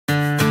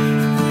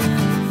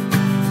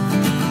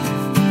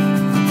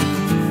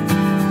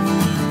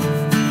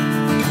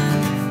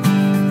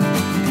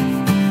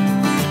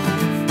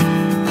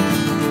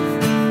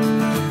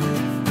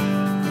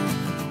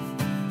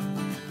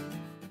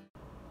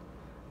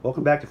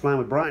Welcome back to Flying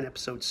with Brian,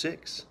 episode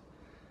 6.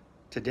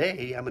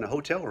 Today I'm in a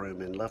hotel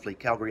room in lovely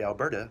Calgary,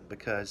 Alberta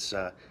because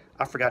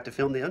I forgot to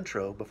film the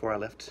intro before I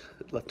left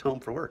home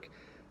for work.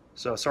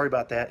 So sorry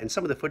about that. And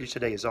some of the footage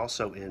today is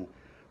also in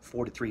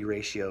 4:3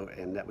 ratio,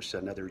 and that was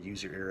another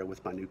user error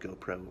with my new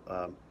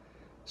GoPro.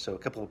 So a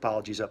couple of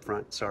apologies up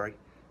front. Sorry.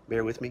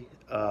 Bear with me.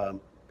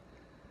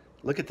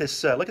 Look at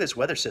this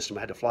weather system. I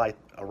had to fly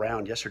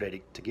around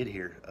yesterday to get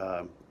here.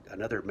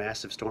 Another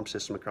massive storm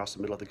system across the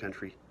middle of the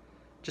country.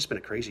 Just been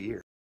a crazy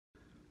year.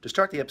 To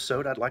start the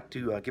episode, I'd like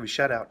to give a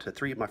shout out to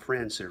 3 of my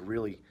friends that are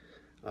really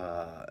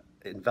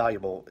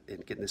invaluable in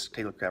getting this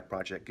Taylorcraft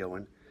project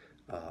going.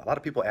 A lot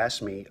of people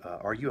ask me,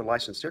 are you a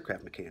licensed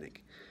aircraft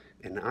mechanic?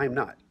 And I'm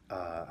not.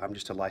 I'm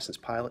just a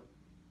licensed pilot.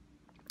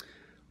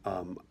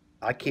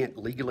 I can't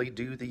legally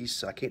do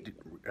these. I can't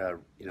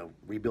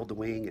rebuild the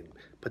wing and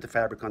put the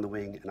fabric on the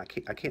wing, and I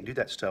can't do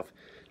that stuff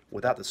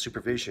without the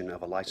supervision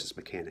of a licensed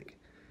mechanic.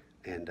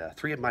 And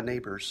 3 of my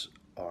neighbors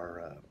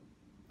are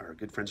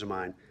good friends of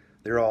mine.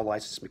 They're all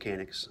licensed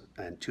mechanics,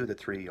 and 2 of the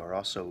 3 are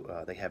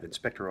also, they have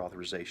inspector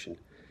authorization,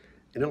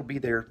 and it'll be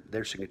their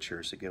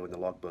signatures that go in the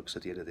logbooks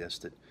at the end of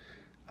this,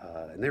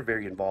 and they're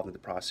very involved in the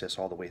process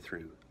all the way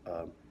through.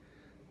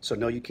 So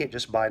no, you can't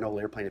just buy an old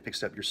airplane and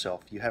fix it up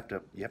yourself. You have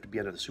to be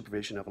under the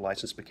supervision of a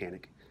licensed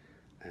mechanic,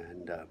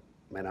 and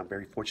man, I'm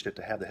very fortunate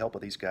to have the help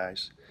of these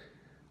guys.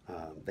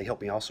 They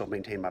helped me also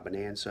maintain my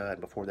Bonanza,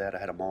 and before that I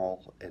had a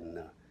mall, and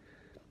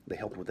they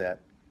helped with that.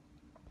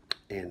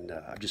 And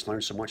I've just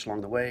learned so much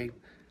along the way.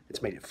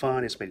 It's made it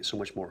fun, it's made it so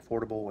much more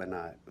affordable, and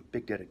a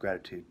big debt of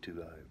gratitude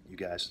to you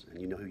guys, and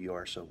you know who you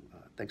are, so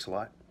thanks a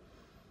lot.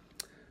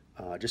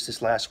 Just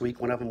this last week,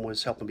 one of them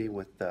was helping me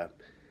with,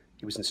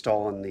 he was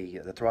installing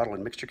the throttle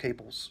and mixture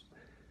cables.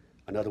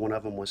 Another one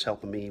of them was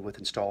helping me with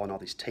installing all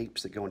these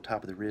tapes that go on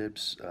top of the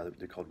ribs.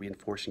 They're called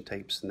reinforcing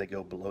tapes, and they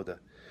go below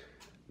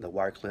the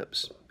wire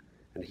clips.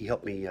 And he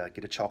helped me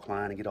get a chalk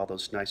line and get all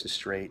those nice and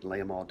straight and lay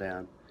them all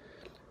down.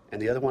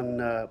 And the other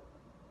one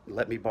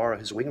let me borrow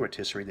his wing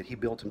rotisserie that he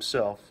built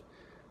himself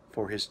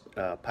for his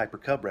Piper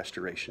Cub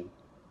restoration.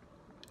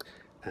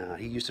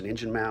 He used an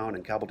engine mount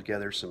and cobbled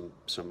together some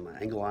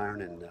angle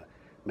iron and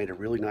made a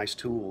really nice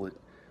tool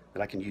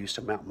that I can use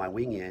to mount my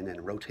wing in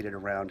and rotate it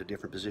around to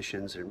different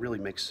positions, and it really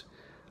makes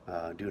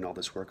doing all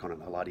this work on it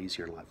a lot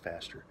easier and a lot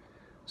faster.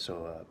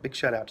 So big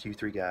shout out to you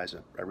 3 guys.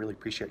 I really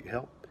appreciate your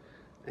help.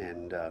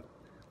 And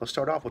let's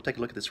start off. We'll take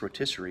a look at this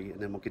rotisserie, and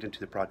then we'll get into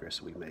the progress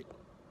that we've made.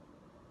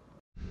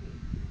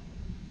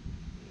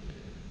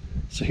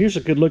 So here's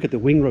a good look at the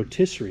wing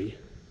rotisserie.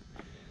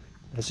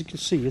 As you can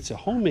see, it's a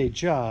homemade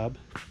job,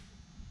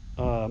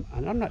 and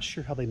I'm not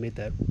sure how they made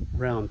that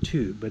round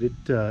tube, but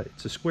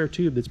it's a square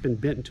tube that's been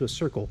bent into a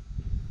circle.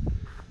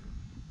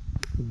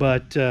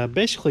 But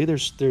basically,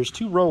 there's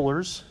 2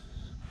 rollers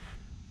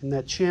in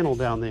that channel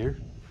down there,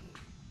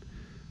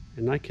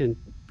 and I can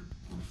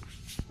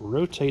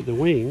rotate the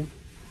wing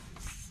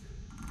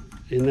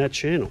in that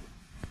channel.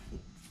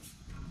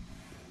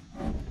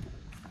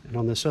 And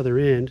on this other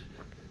end,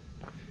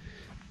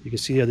 you can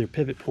see the other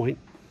pivot point,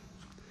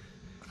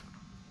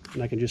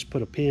 and I can just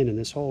put a pin in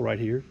this hole right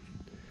here,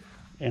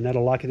 and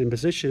that'll lock it in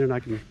position, and I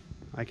can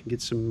get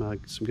some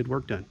good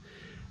work done.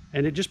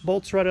 And it just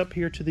bolts right up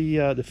here to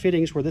the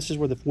fittings, where this is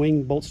where the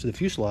wing bolts to the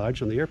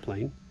fuselage on the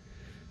airplane,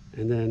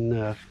 and then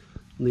on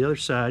the other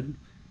side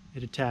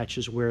it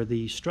attaches where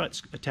the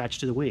struts attach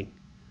to the wing.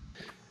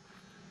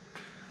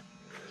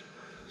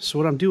 So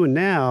what I'm doing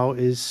now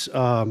is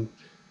I'm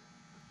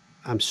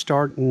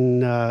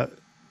starting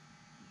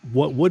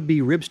what would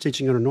be rib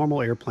stitching on a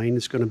normal airplane.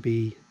 Is going to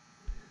be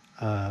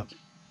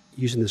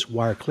using this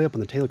wire clip on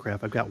the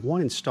Taylorcraft. I've got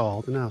one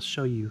installed, and I'll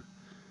show you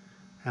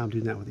how I'm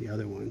doing that with the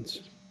other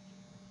ones.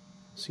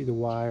 See the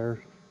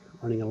wire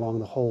running along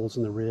the holes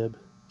in the rib,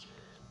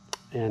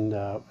 and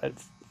at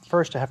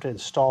first I have to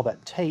install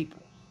that tape.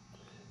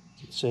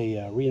 It's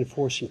a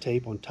reinforcing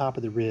tape on top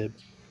of the rib,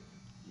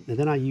 and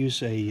then I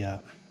use a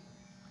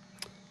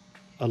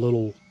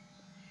little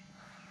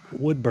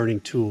wood burning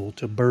tool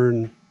to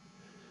burn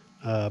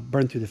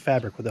through the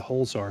fabric where the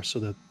holes are, so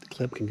that the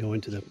clip can go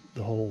into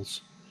the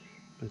holes.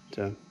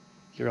 But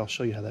here, I'll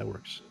show you how that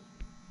works.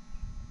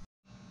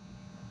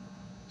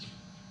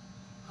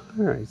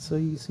 Alright, so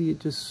you see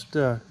it just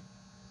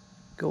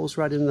goes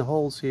right in the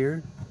holes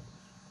here.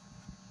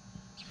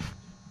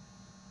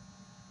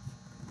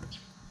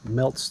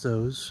 Melts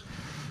those,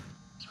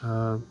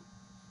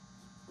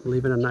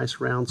 leaving a nice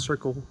round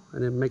circle,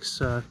 and it makes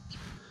it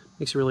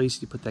really easy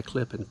to put that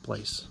clip in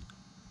place.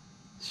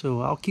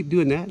 So I'll keep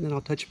doing that, and then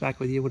I'll touch back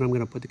with you when I'm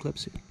going to put the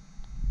clips in.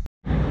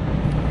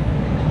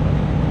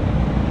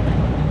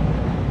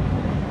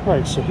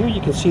 Alright, so here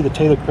you can see the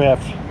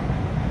Taylorcraft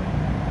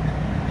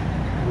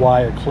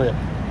wire clip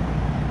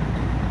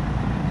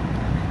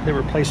that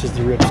replaces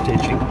the rib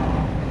stitching.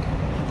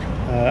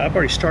 I've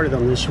already started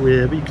on this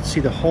rib. You can see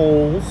the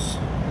holes,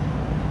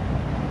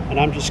 and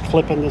I'm just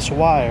clipping this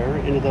wire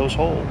into those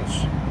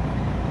holes.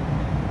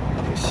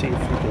 Let me see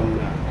if we can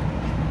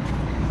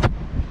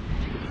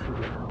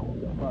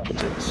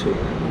this here.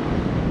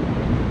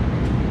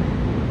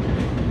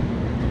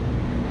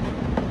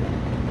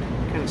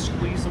 kind of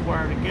squeeze the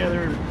wire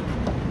together and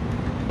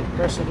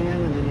press it in,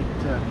 and then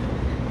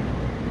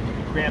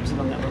it grabs it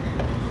on that little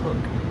hook.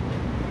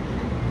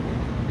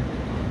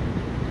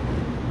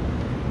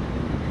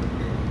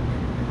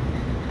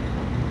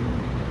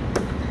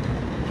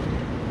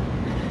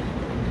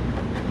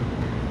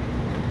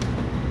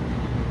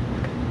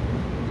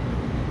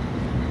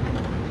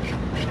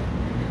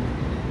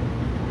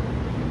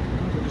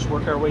 We'll just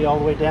work our way all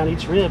the way down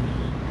each rib.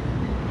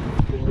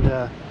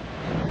 And,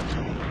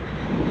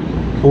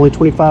 only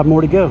 25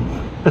 more to go.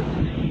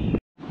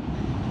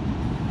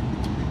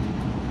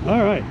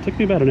 All right, took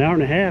me about an hour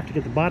and a half to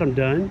get the bottom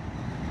done,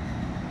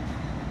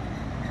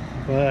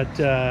 but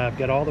I've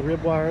got all the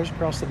rib wires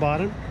across the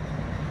bottom.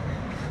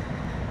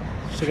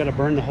 Still got to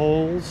burn the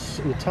holes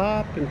in the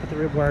top and put the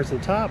rib wires on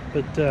the top,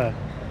 but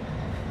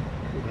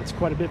that's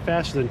quite a bit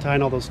faster than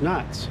tying all those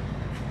knots.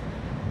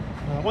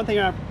 One thing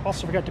I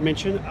also forgot to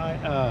mention,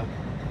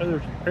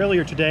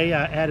 earlier today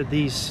I added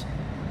these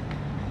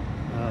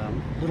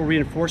little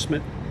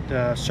reinforcement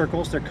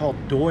circles. They're called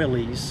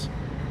doilies.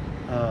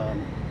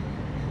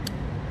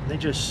 They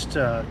just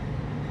they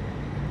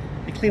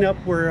clean up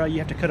where you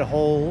have to cut a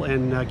hole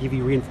and give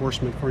you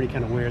reinforcement for any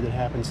kind of wear that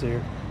happens there.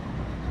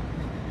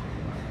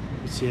 You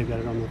can see I've got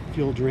it on the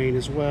fuel drain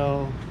as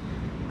well.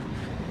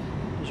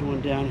 There's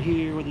one down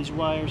here where these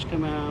wires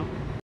come out.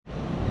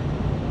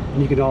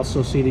 And you can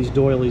also see these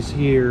doilies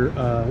here.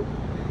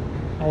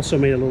 Also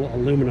made a little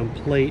aluminum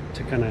plate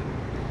to kind of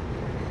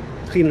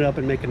clean it up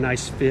and make a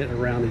nice fit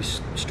around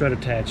these strut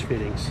attach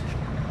fittings.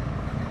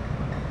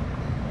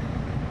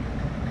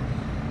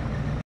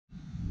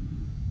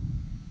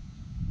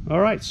 All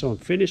right, so I'm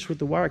finished with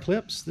the wire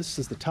clips. This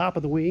is the top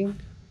of the wing.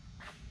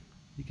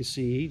 You can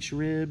see each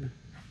rib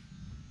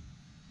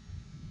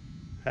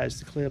has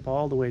the clip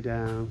all the way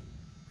down.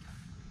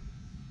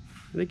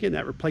 And again,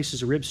 that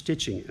replaces the rib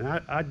stitching. And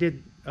I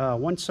did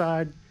one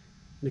side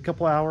in a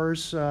couple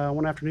hours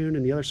one afternoon,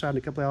 and the other side in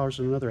a couple hours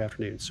in another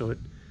afternoon. So it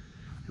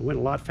went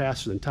a lot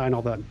faster than tying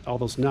all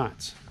those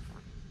knots.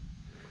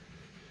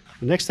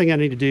 The next thing I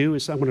need to do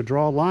is I'm going to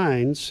draw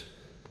lines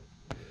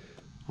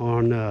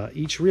on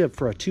each rib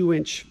for a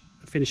 2-inch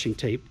finishing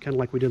tape, kind of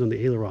like we did on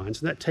the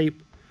ailerons. And that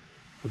tape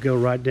will go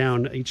right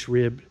down each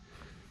rib,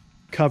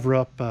 cover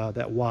up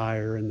that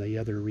wire and the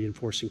other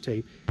reinforcing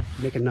tape,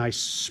 make a nice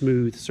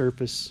smooth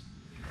surface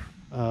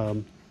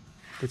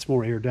that's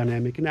more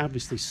aerodynamic, and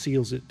obviously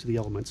seals it to the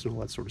elements and all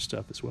that sort of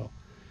stuff as well.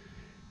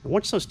 And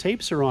once those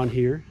tapes are on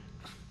here,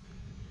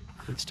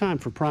 it's time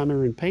for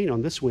primer and paint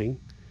on this wing.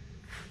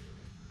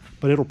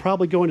 But it'll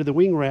probably go into the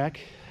wing rack,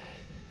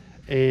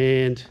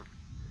 and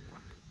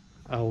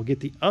I will get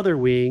the other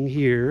wing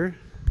here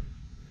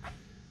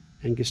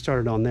and get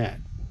started on that.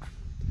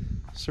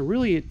 So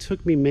really it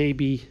took me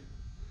maybe,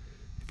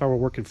 if I were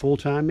working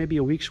full-time, maybe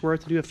a week's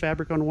worth to do a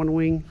fabric on one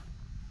wing.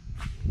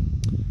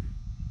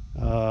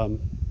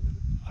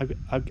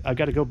 I've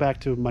got to go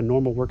back to my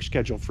normal work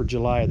schedule for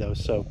July though,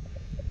 so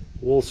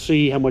we'll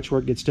see how much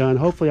work gets done.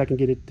 Hopefully I can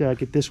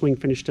get this wing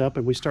finished up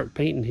and we start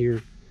painting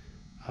here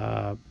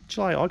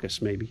July,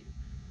 August maybe.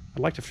 I'd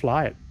like to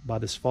fly it by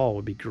this fall,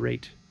 would be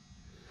great.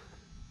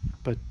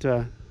 But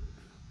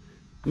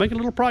making a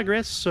little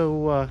progress,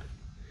 so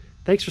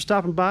thanks for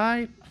stopping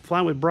by,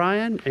 Flying with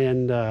Brian,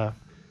 and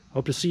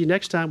hope to see you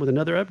next time with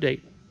another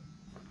update.